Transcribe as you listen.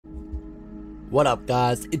What up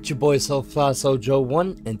guys, it's your boy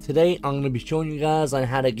Joe1, and today I'm going to be showing you guys on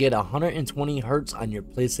how to get 120 Hz on your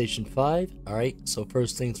PlayStation 5. Alright, so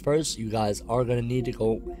first things first, you guys are going to need to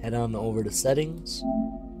go head on over to settings.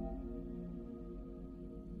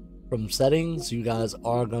 From settings, you guys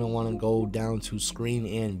are going to want to go down to screen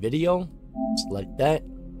and video. Select that.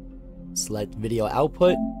 Select video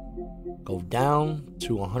output. Go down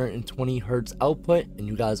to 120 Hz output, and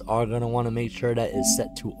you guys are going to want to make sure that is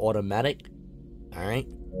set to automatic. Alright,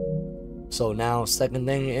 so now second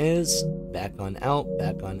thing is back on out,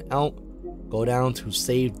 go down to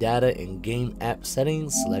save data and game app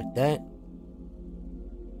settings, select that,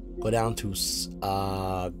 go down to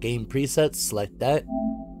game presets, select that,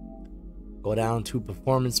 go down to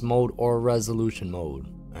performance mode or resolution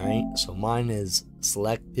mode. Alright, so mine is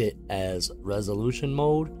selected as resolution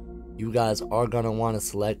mode. You guys are going to want to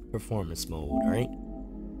select performance mode. Alright,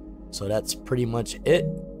 so that's pretty much it.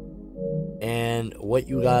 And what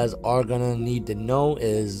you guys are gonna need to know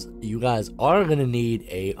is you guys are gonna need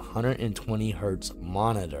a 120 Hz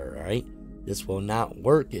monitor. Alright, this will not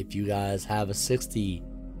work if you guys have a 60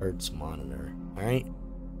 Hz monitor. Alright,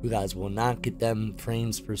 you guys will not get them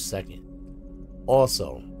frames per second.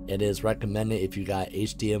 Also, it is recommended if you got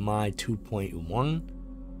HDMI 2.1,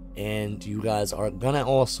 and you guys are gonna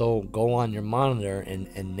also go on your monitor and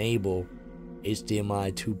enable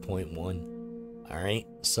HDMI 2.1. Alright,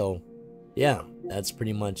 so yeah, that's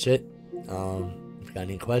pretty much it. If you got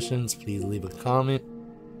any questions, please leave a comment,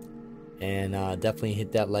 and definitely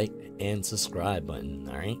hit that like and subscribe button.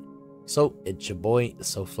 Alright, so it's your boy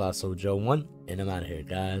Joe1, and I'm out of here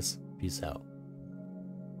guys. Peace out.